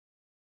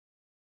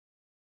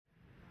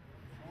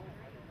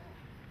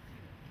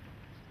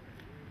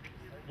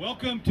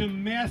Welcome to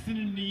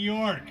Macedon, New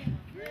York.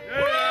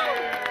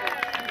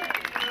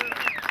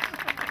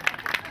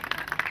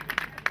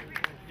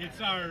 It's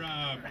our,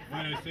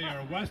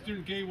 our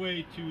western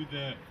gateway to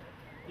the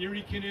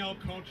Erie Canal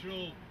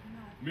Cultural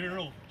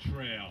Mural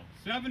Trail.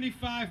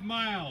 75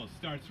 miles,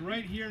 starts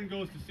right here and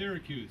goes to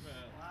Syracuse.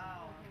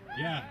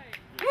 Yeah.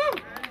 Woo!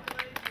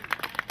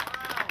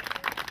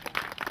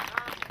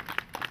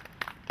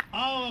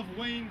 All of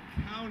Wayne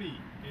County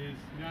is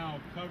now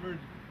covered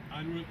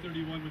on Route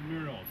 31 with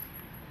murals.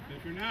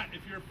 If you're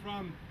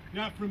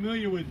not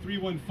familiar with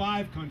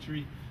 315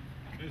 country,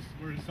 this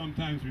we're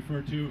sometimes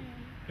referred to,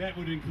 that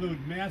would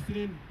include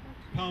Macedon,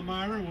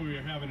 Palmyra, where we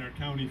are having our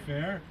county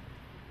fair,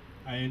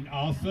 and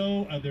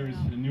also there's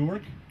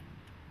Newark,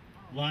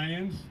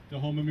 Lyons, the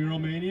home of Mural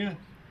Mania,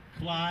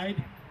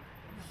 Clyde,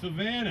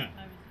 Savannah.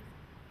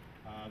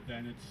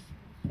 Then it's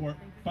Port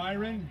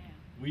Byron,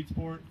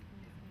 Weedsport,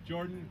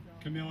 Jordan,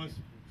 Camillus,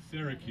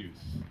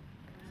 Syracuse.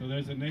 So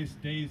there's a nice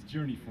day's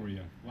journey for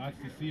you. Lots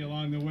to see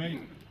along the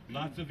way.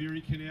 Lots of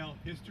Erie Canal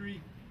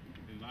history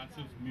and lots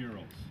of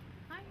murals.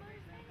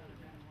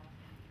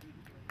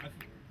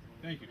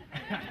 Thank you.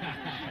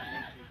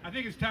 I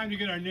think it's time to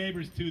get our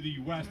neighbors to the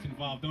west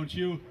involved, don't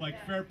you?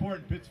 Like Fairport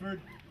and Pittsford.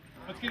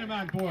 Let's get them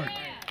on board.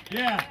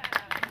 Yeah.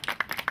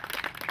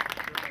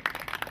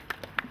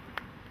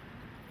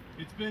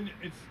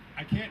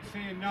 I can't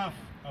say enough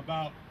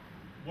about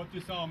what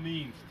this all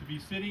means, to be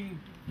sitting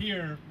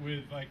here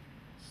with like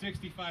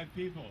 65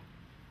 people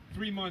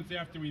 3 months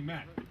after we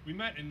met. We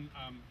met in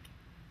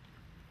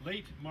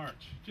late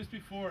March, just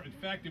before, in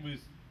fact it was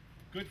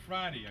Good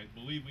Friday, I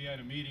believe we had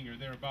a meeting or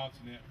thereabouts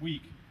in that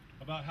week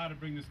about how to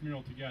bring this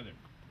mural together.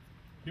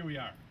 Here we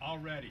are,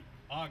 already,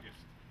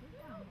 August,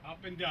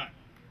 up and done.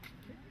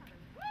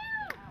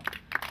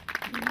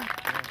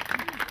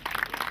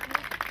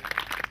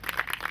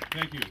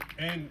 Thank you.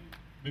 And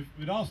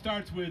it all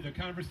starts with a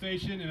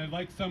conversation, and I'd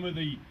like some of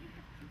the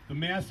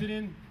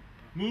Macedon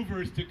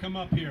movers to come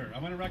up here. I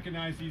want to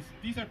recognize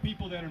these are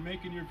people that are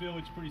making your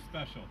village pretty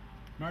special.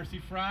 Marcy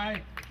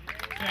Fry,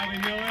 Sally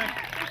Miller,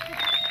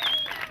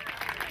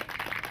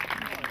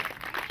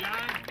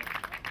 John,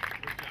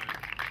 where's John?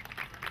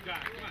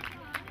 John, come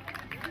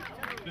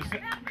on.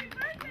 Happy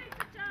birthday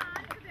to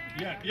John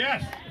today.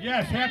 Yeah,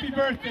 yes, happy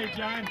birthday,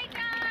 John.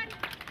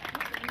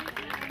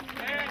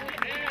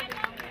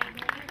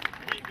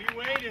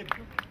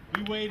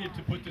 We waited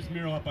to put this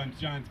mural up on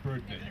John's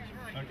birthday.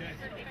 Okay?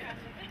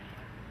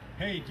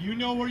 Hey, do you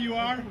know where you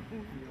are?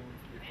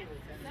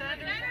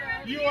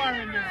 You are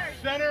in the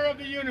center of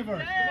the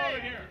universe. Come over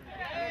here.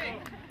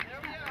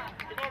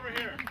 Come over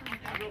here.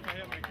 I don't know if I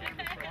have my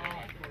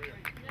camera for you.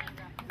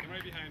 I'm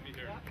right behind me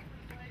here.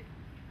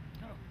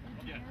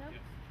 Yeah.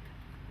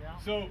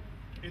 So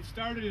it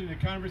started in a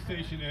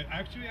conversation.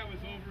 Actually, I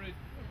was over it.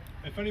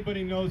 If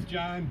anybody knows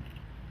John,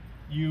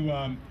 he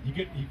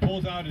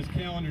pulls out his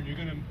calendar and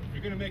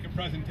you're gonna make a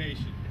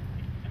presentation.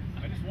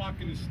 I just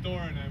walked in the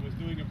store and I was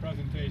doing a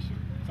presentation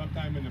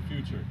sometime in the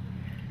future.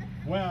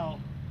 Well,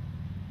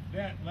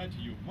 that led to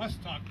you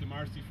must talk to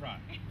Marcy Fry.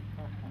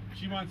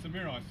 She wants a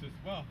mural. I says,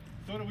 well,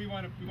 so do we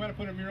want to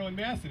put a mural in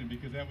Macedon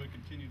because that would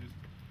continue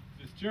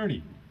this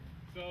journey.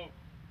 So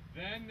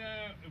then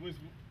it was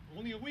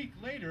only a week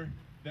later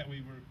that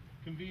we were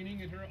convening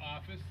in her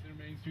office, in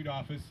her Main Street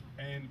office,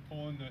 and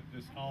pulling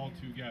this all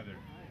together.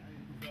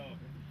 So,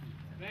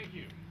 thank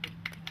you.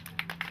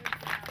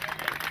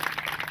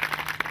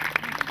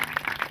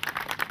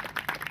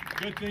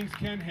 Good things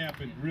can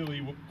happen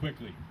really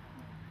quickly.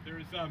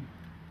 There's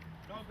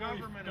don't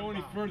go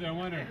any further. I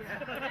want to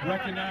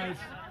recognize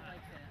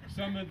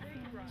some of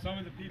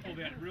the people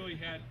that really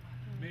had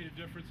made a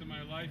difference in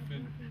my life.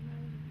 And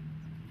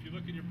if you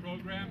look in your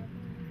program,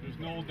 there's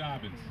Noel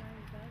Dobbins,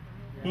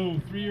 who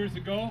 3 years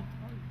ago,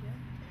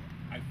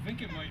 I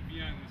think it might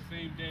be on the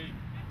same day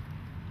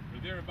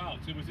or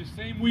thereabouts. It was the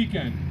same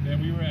weekend that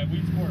we were at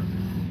Weedsport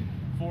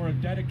for a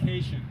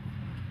dedication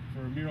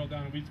for a mural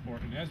down in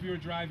Weedsport. And as we were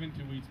driving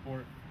to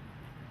Weedsport,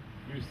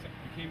 we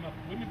came up,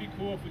 wouldn't it be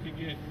cool if we could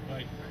get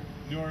like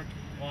Newark,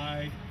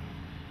 Clyde,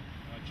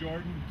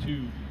 Jordan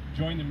to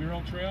join the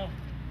mural trail?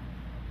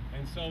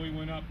 And so we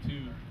went up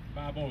to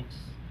Bob Oakes,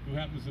 who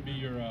happens to be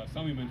your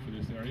assemblyman for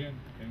this area,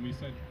 and we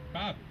said,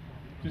 Bob,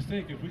 just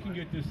think, if we can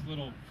get this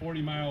little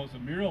 40 miles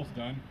of murals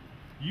done,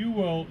 you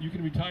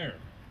can retire.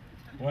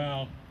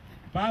 Well,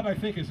 Bob, I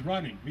think, is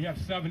running. We have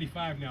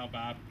 75 now,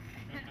 Bob.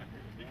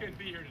 He couldn't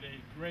be here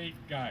today. Great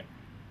guy.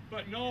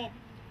 But no,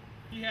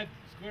 he had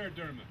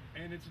scleroderma,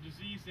 and it's a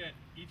disease that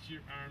eats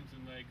your arms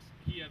and legs.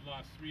 He had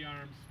lost 3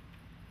 arms,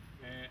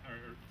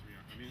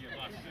 he had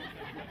lost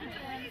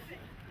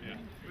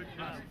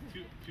lost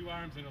two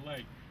arms and a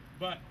leg.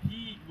 But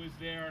he was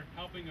there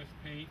helping us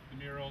paint the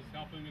murals,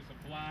 helping us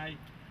apply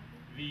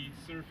the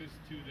surface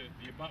to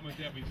the abutment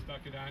that we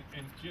stuck it on,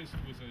 and just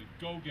was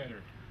a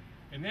go-getter.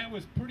 And that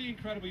was pretty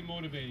incredibly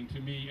motivating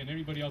to me and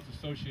everybody else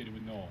associated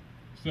with Noel.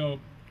 So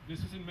this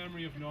is in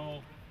memory of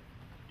Noel.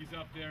 He's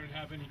up there in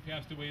heaven. He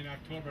passed away in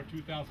October of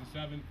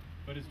 2007,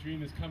 but his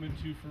dream is coming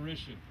to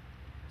fruition.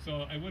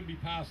 So it wouldn't be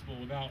possible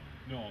without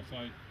Noel.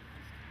 So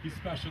he's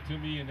special to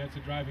me, and that's a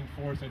driving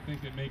force, I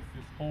think, that makes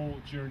this whole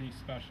journey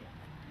special.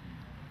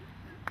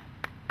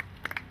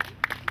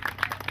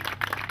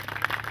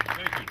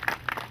 Thank you.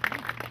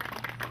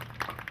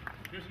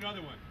 Here's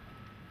another one.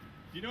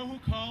 Do you know who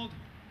called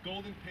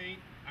golden paint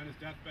on his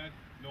deathbed?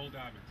 Noel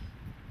Dobbins,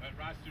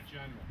 roster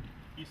general.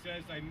 He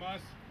says, I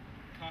must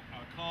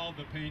call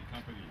the paint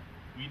company.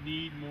 We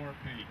need more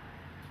paint.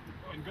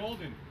 And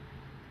golden,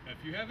 if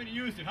you haven't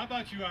used it, how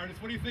about you,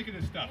 artists? What do you think of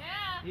this stuff?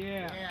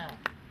 Yeah.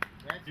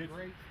 That's It's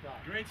great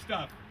stuff. Great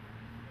stuff.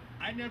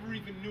 I never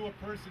even knew a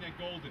person at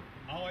Golden.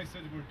 All I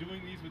said is we're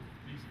doing these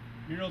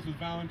murals with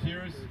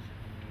volunteers,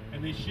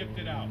 and they shipped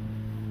it out.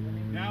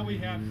 Now we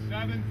have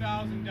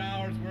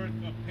 $7,000 worth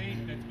of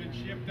paint that's been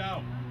shipped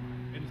out,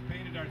 and it's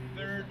painted our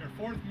third or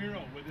fourth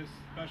mural with this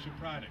special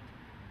product.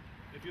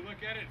 If you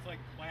look at it, it's like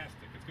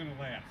plastic. It's going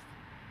to last.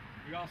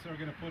 We also are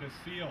going to put a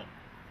seal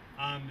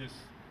on this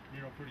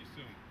mural pretty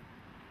soon.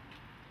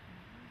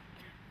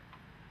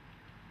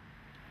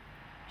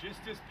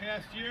 Just this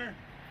past year,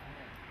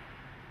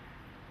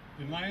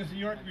 in Lyons, New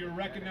York, we were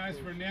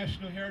recognized for a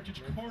National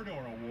Heritage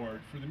Corridor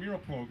Award for the mural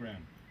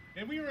program.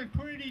 And we were in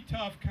pretty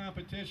tough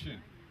competition.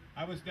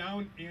 I was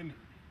down in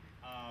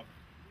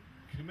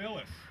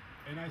Camillus,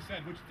 and I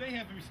said, which they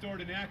have restored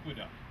an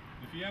aqueduct.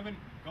 If you haven't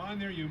gone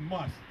there, you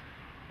must.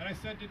 And I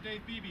said to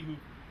Dave Beebe, who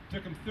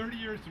took him 30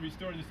 years to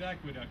restore this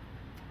aqueduct,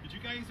 did you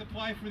guys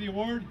apply for the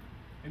award?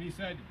 And he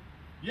said,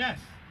 yes.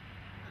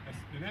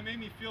 And that made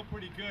me feel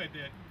pretty good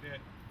that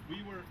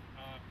we were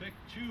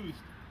chosen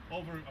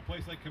over a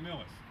place like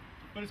Camillus.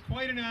 But it's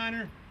quite an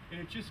honor, and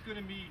it's just going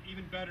to be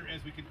even better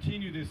as we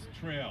continue this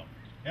trail.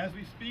 As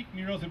we speak,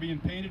 murals are being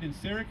painted in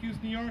Syracuse,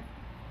 New York,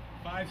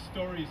 5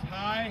 stories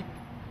high.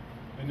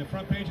 In the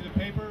front page of the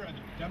paper, the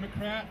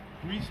Democrat,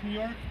 Greece, New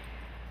York,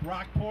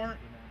 Rockport,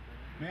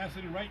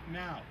 Macedon right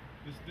now,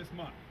 this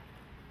month.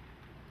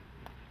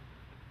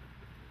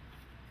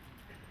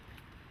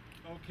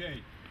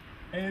 Okay,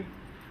 and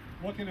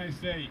what can I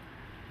say?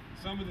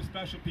 Some of the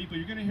special people,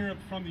 you're going to hear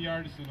from the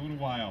artists in a little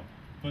while,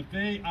 but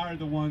they are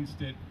the ones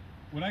that,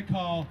 what I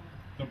call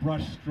the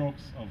brush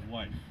strokes of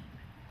life.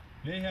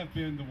 They have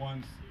been the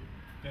ones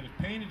that have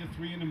painted at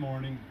 3 in the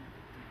morning,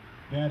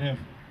 that have,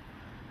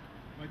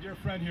 my dear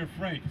friend here,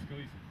 Frank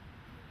Scalise,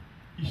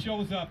 he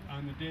shows up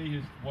on the day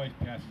his wife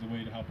passes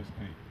away to help us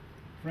paint.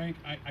 Frank,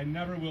 I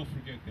never will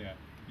forget that.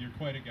 You're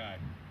quite a guy.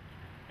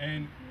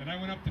 And I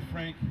went up to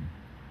Frank,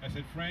 I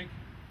said, Frank,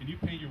 can you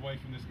paint your wife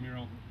in this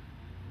mural?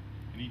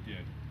 And he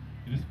did.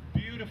 And this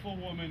beautiful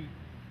woman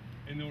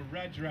in the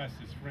red dress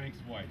is Frank's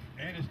wife,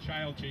 and his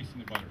child chasing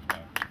the butterfly.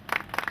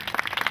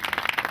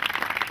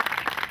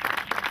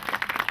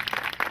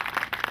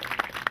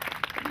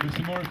 There's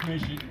some more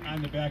information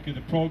on the back of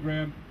the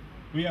program.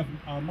 We have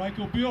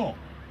Michael Buell,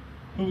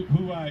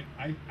 who I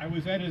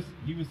was at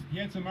he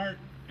had some art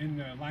in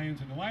the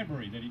Lions in the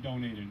library that he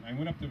donated. I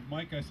went up to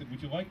Mike, I said,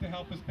 would you like to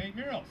help us paint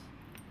murals?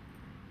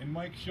 And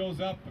Mike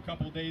shows up a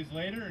couple days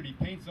later and he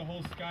paints the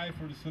whole sky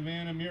for the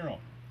Savannah mural.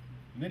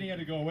 And then he had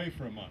to go away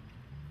for a month.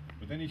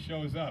 But then he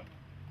shows up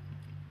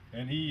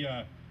and he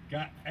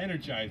got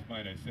energized,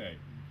 might I say.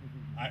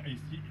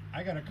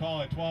 I got a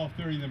call at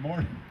 12:30 in the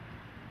morning.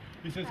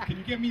 He says, can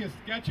you give me a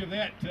sketch of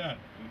that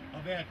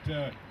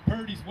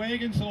Purdy's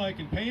wagon so I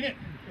can paint it?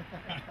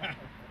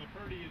 Well,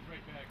 Purdy is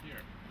right back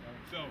here.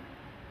 So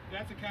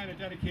that's the kind of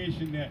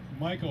dedication that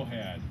Michael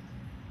had.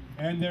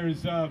 And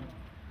there's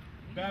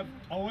Bev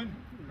Owen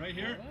right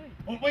here.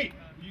 Oh, wait.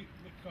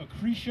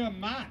 Krisha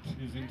Mott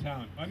is in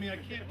town. I mean, I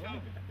can't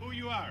tell who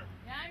you are.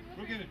 Yeah, I'm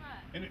We're gonna,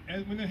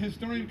 and when the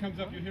historian comes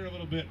up, you'll hear a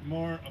little bit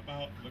more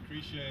about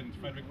Lucretia and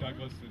Frederick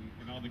Douglass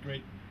and all the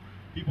great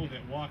people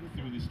that walked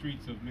through the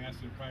streets of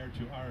Macedon prior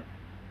to our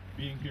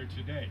being here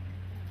today.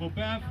 Well,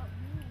 Bev,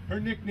 her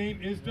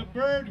nickname is the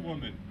Bird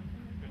Woman.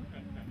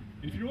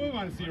 If you really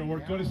want to see her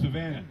work, go to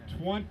Savannah.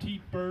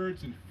 20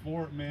 birds and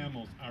 4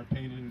 mammals are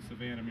painted in the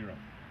Savannah mural.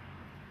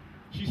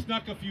 She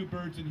snuck a few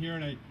birds in here,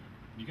 and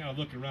you got to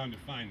look around to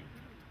find them.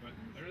 But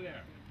they're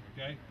there,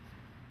 okay?